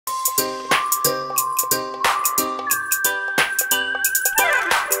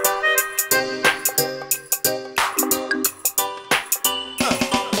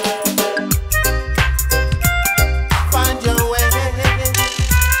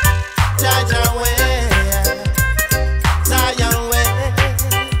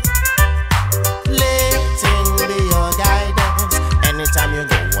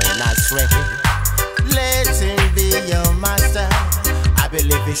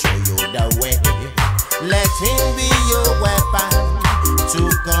show you the way. Let him be your weapon to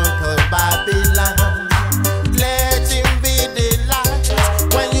conquer Babylon. Let him be the light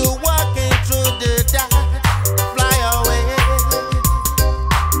when you walking through the dark. Fly away,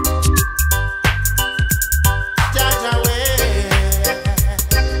 charge away.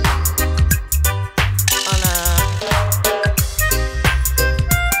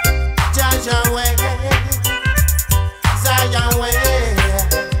 Charge away, Zion way.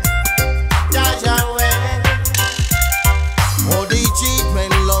 Charge away. All the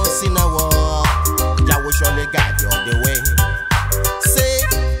children lost in a war, Jah will surely guide you the way. Say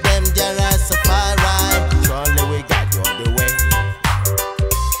them Jarasafari, surely we guide you the way.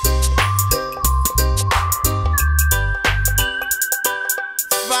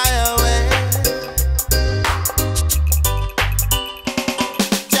 Fire away,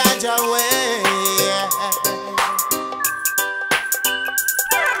 charge away.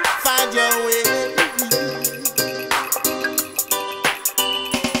 Find your way.